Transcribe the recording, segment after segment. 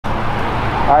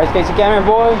Alright, Casey Cameron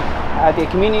Boy at the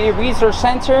Community Resource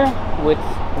Center with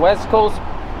West Coast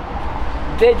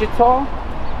Digital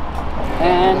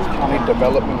and County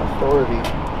Development Authority.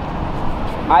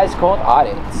 Ice Cold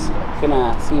Audits.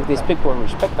 Gonna see if these people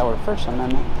respect our First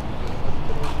Amendment.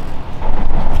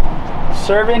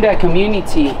 Serving the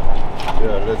community.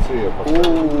 Yeah, let's see it.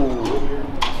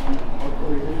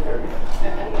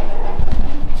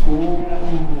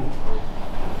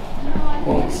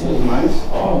 Oh, this is nice.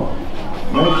 Oh,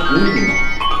 nice reading.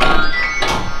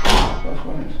 That's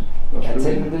nice. That's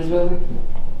it with this building?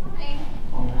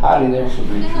 Howdy there.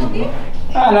 Can I help you?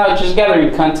 Oh no, just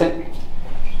gathering content.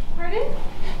 Pardon?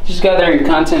 Just gathering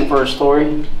content for a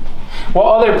story. What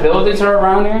other buildings are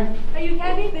around here? Oh, you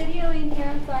can't be videoing here,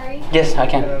 I'm sorry. Yes, I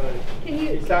can. Can Can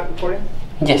you you? stop recording?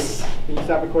 Yes. Can you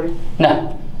stop recording?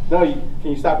 No. No,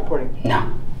 can you stop recording?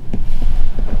 No.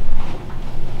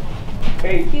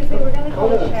 Hey, Excuse me, we're gonna call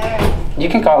the sheriff. You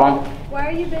can call on. Why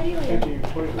are you videoing?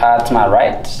 It's my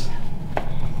rights.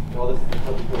 Well, this is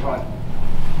public fun.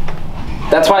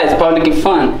 That's why it's publicly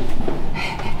fun.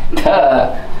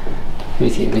 Duh. Let me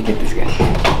see. Let me get this guy.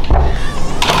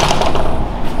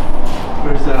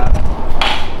 Where's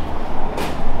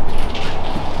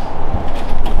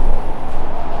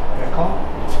call?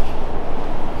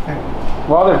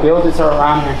 What other buildings are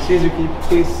around here? Excuse me, can you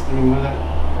please remove that?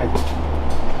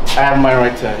 I have my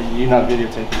right to, you're not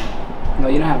videotaping. No,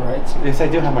 you don't have rights. Yes, I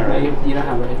do have my No, right. you don't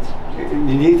have rights. You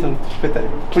need to put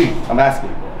that, please, I'm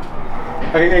asking.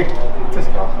 Okay, just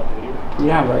go. You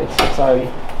don't have rights. Sorry.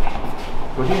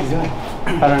 What are you doing?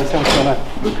 I don't understand what's going on.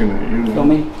 Looking at you.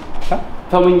 Filming? Huh?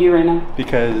 Filming you right now?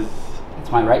 Because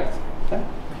It's my rights. I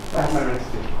have my rights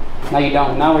too. No, you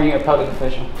don't. Now you're a public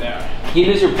official. Yeah. You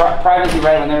lose your privacy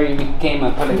right whenever you became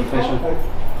a public official.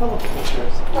 Call the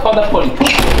police. Call the police.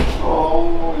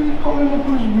 Oh, you're calling the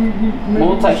police.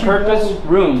 Multi-purpose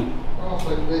room. Oh, so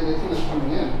they think it's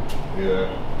coming in. Yeah.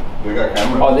 They got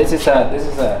cameras. Oh, this is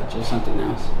just something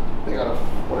else. They got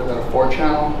what is that, a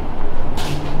 4-channel?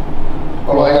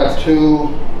 Oh, they got two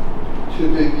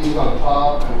big views on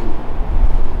top and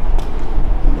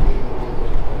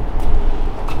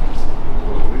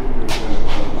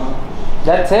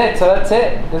That's it. So that's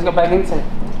it. Let's go back inside.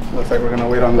 Looks like we're gonna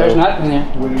wait on There's nothing here.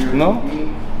 No?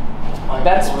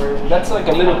 That's like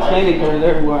a little clinic over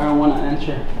there where I want to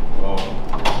enter.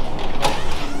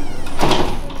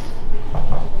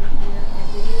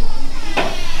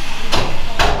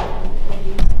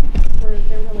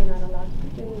 They're really not allowed to be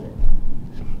doing it.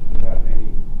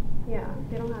 Yeah,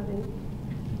 they don't have any.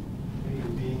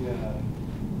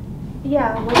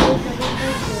 Yeah,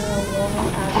 10740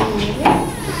 Walnut Avenue meeting.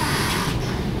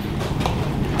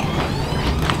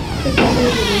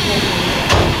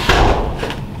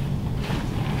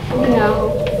 No,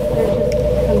 they're just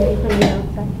coming from the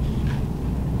outside.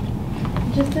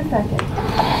 Just a second.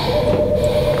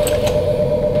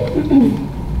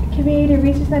 Community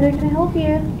Research Center, can I help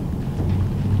you?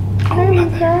 Hi,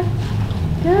 Lisa.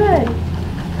 Good.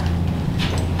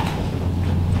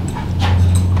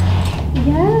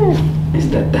 Yes. Is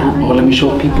that down? Well, let me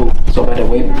show people. So by the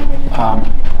way,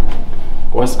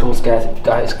 West Coast guys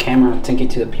got his camera. Take it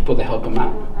to the people to help him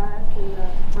out.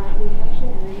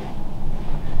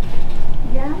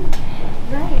 Yeah,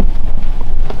 right.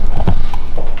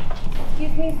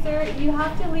 Excuse me, sir. You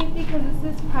have to leave because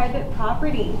this is private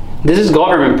property. This is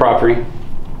government property.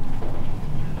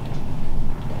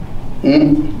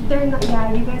 They're not.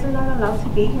 Yeah, you guys are not allowed to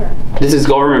be here. This is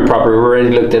government property. We already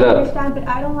looked it I up. understand, but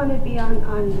I don't want to be on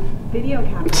video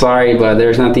camera. Sorry, but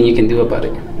there's nothing you can do about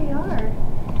it. Yeah, they are.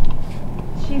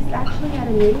 She's actually at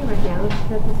a meeting right now.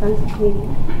 She's at the census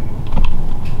meeting.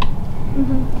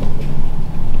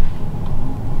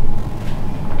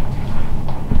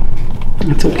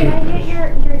 It's Can I okay.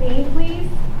 get your name, please?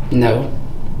 No.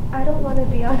 I don't want to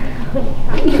be on camera.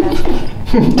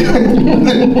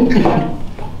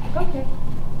 Okay.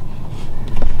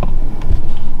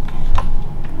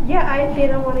 Yeah, they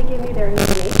don't want to give me their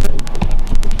information.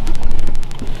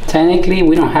 Technically,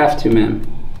 we don't have to, ma'am.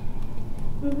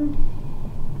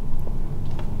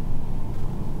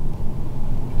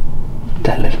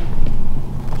 That little.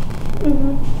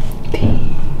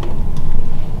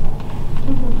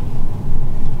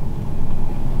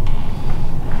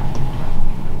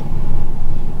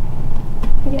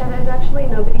 Yeah, there's actually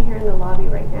nobody here in the lobby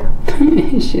right now.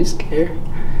 She's scared.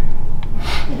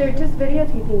 They're just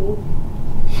videotaping me.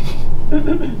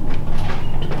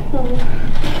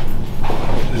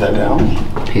 Is that down?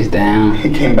 He's down. He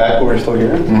came back, but we're still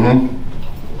here?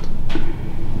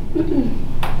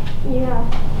 Yeah,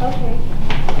 okay.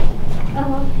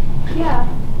 Yeah.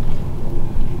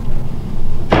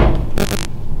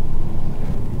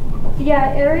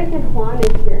 Yeah, Eric and Juan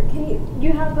is here. Can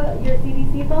you have your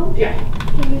CDC phone? Yeah.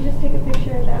 Can you just take a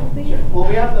picture of them, please? Sure. Well,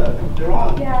 we have they're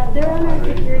on. Yeah, they're on our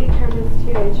security cameras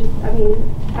too. It's just, I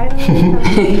mean, I don't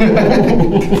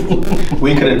know.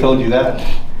 We could have told you that.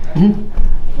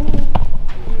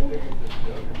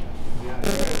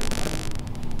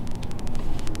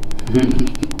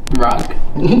 Rock.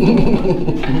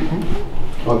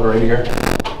 Oh, they're right here.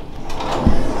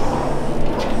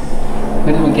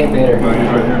 When do we get better? No, he's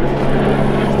right here.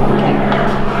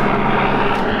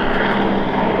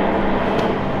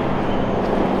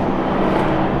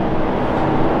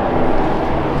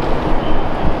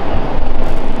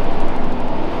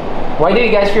 Why do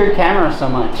you guys fear cameras so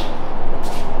much?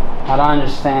 I don't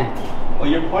understand. Well,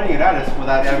 you're pointing it at us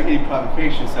without having any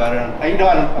provocation, so I don't. You know,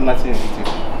 I'm not saying anything.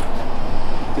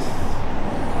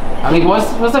 I mean,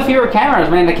 what's the fear of cameras,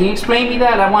 man? Like, can you explain me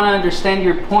that? I want to understand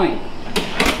your point.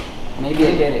 Maybe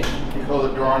I get it. You call the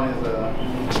drawing is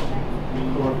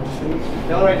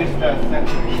They'll already just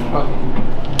Okay.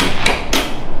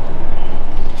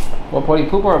 Well, Potty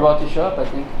Poop are about to show up, I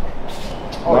think.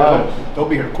 Oh, wow. They'll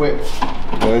be here quick.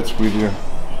 Yeah, it's weird here.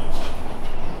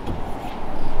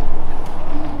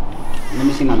 Let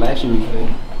me see my lashing.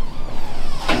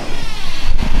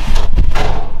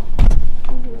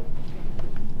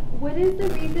 What is the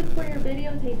reason for your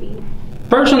videotaping?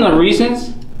 Personal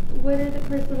reasons. What are the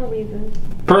personal reasons?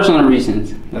 Personal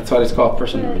reasons. That's what it's called,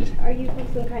 personal reasons. Are you from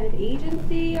some kind of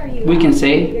agency? Are you? We can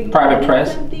say are you private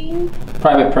press. Something?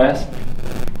 Private press.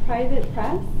 Private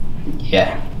press?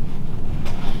 Yeah.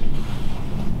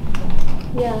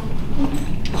 Yeah.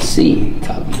 See,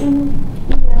 tell me.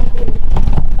 Yeah.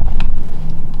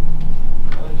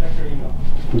 check your email.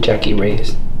 Jackie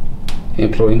Reyes.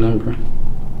 Employee number.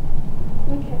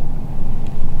 Okay.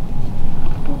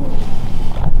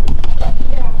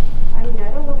 Yeah. I mean,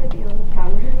 I don't want to be on the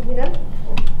camera, you know?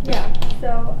 Yeah.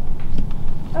 So,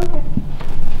 okay.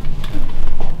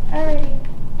 Alrighty.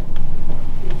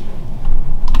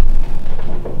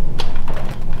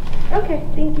 Okay.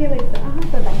 Thank you, Lisa.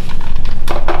 Bye-bye.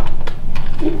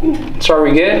 So are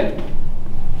we good?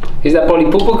 Is that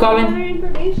Polipupu coming? Other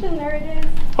information, there it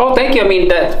is. Oh, thank you. I mean,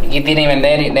 that you didn't even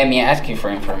let me ask you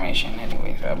for information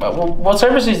anyway. But what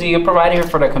services do you provide here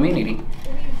for the community? We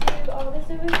do all the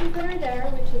services that are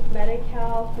there, which is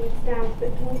Medi-Cal, food stamps,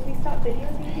 but can we please stop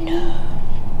videotaping?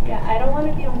 Yeah, I don't want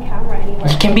to be on camera anywhere.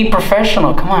 You can be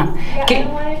professional. Come on. Yeah, I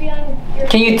don't want to be on your...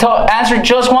 Can you answer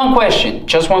just one question?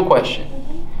 Just one question.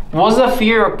 What's the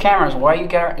fear of cameras? Why you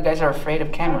guys are afraid of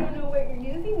I cameras? don't know what you're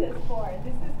using this for.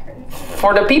 This is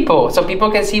For the people, so people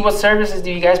can see what services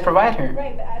do you guys provide here.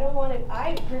 right, but I don't want to.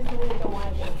 I personally don't want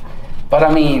to be on camera. But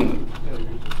I mean,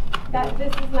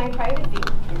 This is my privacy.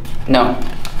 no.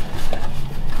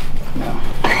 No.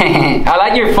 I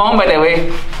like your phone, by the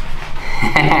way.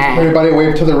 Everybody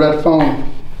wave to the red phone.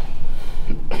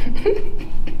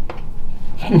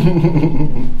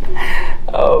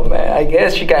 Oh man, I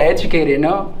guess you got educated,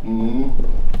 no? Mm-hmm.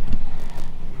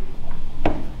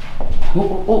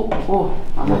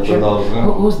 I'm not sure.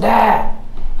 Who's that?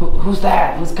 Who's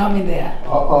that? Who's coming there?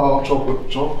 Uh-oh.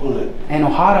 Chocolate. And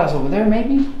O'Hara's over there,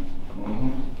 maybe? Mm-hmm.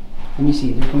 Let me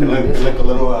see. They're They coming look, this way. like a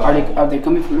little, Are they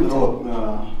coming from inside?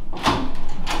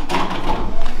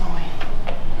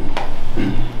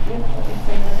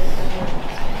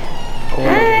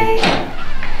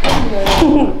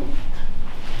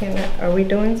 Are we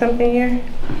doing something here?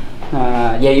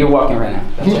 Yeah, you're walking right now.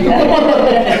 That's what you're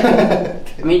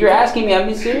I mean, you're asking me. I'm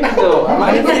being serious though.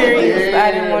 I'm serious.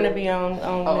 I didn't want to be on the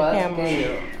camera.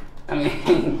 Good. I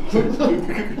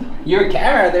mean, you're a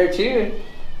camera there too.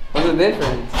 What's the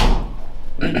difference?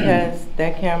 Because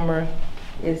that camera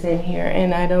is in here,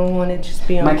 and I don't want to just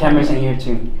be on. My camera's in here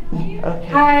too. Okay.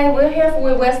 Hi, we're here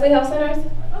with Wesley Health Centers.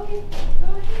 Okay.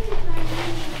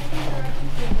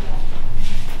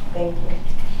 Thank you.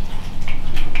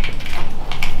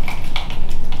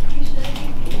 You should be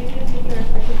videotaping our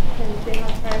participants. They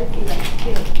have privacy rights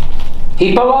too.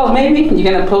 HIPAA laws, maybe? You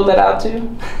gonna pull that out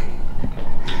too?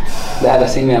 That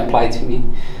doesn't even apply to me.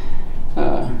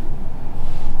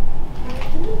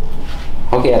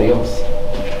 Okay, adios.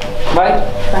 Bye.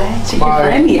 Bye. She's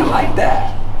friendly. I like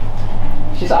that.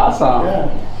 She's awesome. Yeah.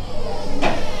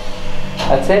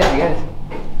 That's it, you guys.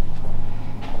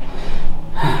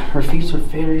 Refuse or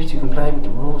failure to comply with the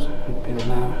rules.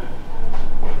 Now.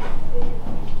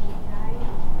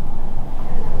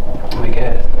 I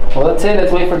guess. Well, that's it.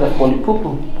 Let's wait for the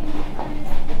Polipupu.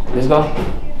 Let's go.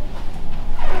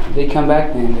 They come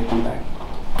back, then they come back.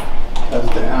 That's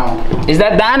down. Is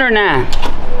that done or not?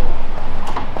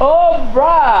 All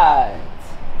right.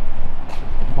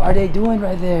 What are they doing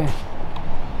right there?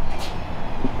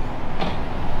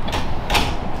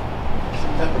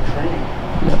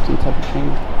 type of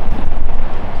training.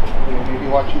 Maybe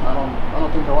watching. I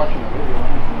don't think they're watching the video.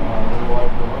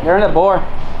 They're in the bore.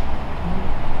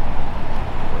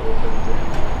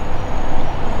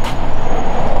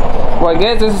 Well, I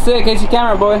guess this is it. Catch your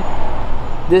camera, boy.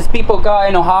 These people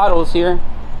got no huddles here.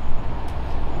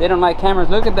 They don't like cameras.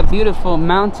 Look at the beautiful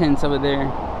mountains over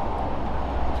there.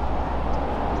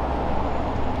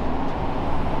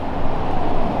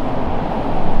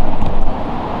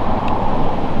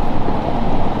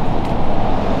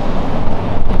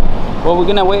 Well, we're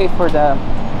gonna wait for the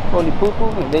holy poo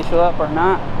poo if they show up or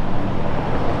not.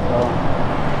 So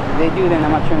if they do, then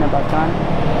I'm gonna turn it back on.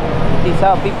 Peace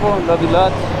out, people. Love you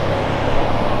lots.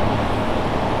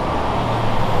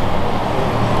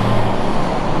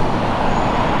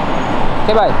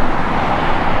 Okay, bye.